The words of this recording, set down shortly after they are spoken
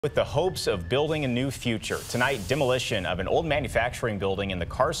With the hopes of building a new future, tonight demolition of an old manufacturing building in the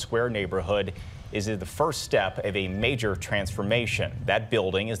Carr Square neighborhood is the first step of a major transformation. That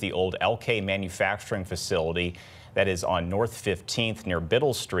building is the old LK manufacturing facility that is on North 15th near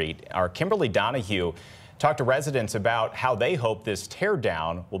Biddle Street. Our Kimberly Donahue talked to residents about how they hope this tear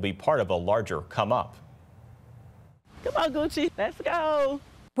down will be part of a larger come up. Come on, Gucci, let's go.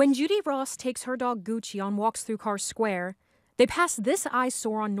 When Judy Ross takes her dog Gucci on walks through Carr Square, they pass this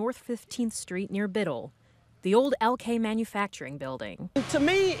eyesore on North 15th Street near Biddle, the old LK manufacturing building. To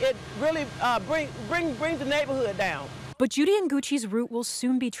me, it really brings the neighborhood down. But Judy and Gucci's route will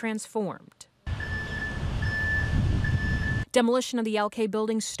soon be transformed. Demolition of the LK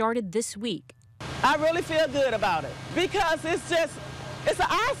building started this week. I really feel good about it because it's an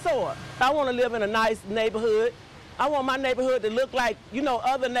eyesore. I want to live in a nice neighborhood. I want my neighborhood to look like,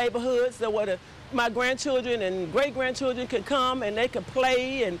 other neighborhoods where my grandchildren and great-grandchildren could come and they could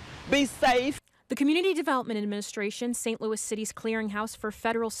play and be safe. The Community Development Administration, St. Louis City's clearinghouse for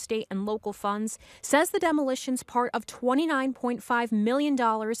federal, state, and local funds, says the demolition's part of $29.5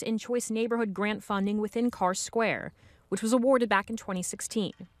 million in Choice Neighborhood grant funding within Carr Square, which was awarded back in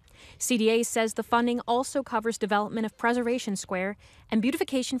 2016. CDA says the funding also covers development of Preservation Square and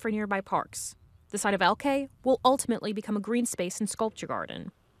beautification for nearby parks. The site of LK will ultimately become a green space and sculpture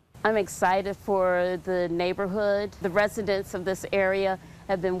garden. I'm excited for the neighborhood. The residents of this area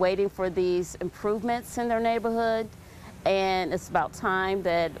have been waiting for these improvements in their neighborhood, and it's about time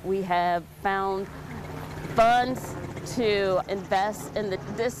that we have found funds to invest in the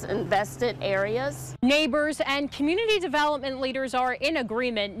disinvested areas. Neighbors and community development leaders are in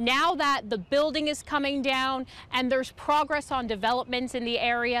agreement now that the building is coming down and there's progress on developments in the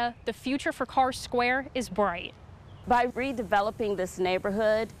area. The future for Carr Square is bright. By redeveloping this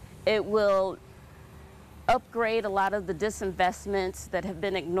neighborhood, it will upgrade a lot of the disinvestments that have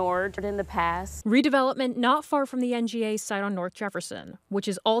been ignored in the past. Redevelopment not far from the NGA site on North Jefferson, which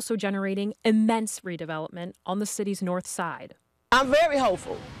is also generating immense redevelopment on the city's north side. I'm very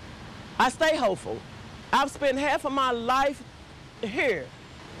hopeful. I stay hopeful. I've spent half of my life here.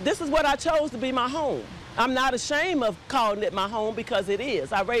 This is what I chose to be my home. I'm not ashamed of calling it my home because it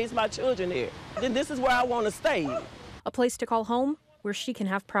is. I raised my children here. Then this is where I want to stay. A place to call home where she can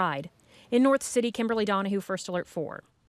have pride. In North City, Kimberly Donahue, First Alert 4.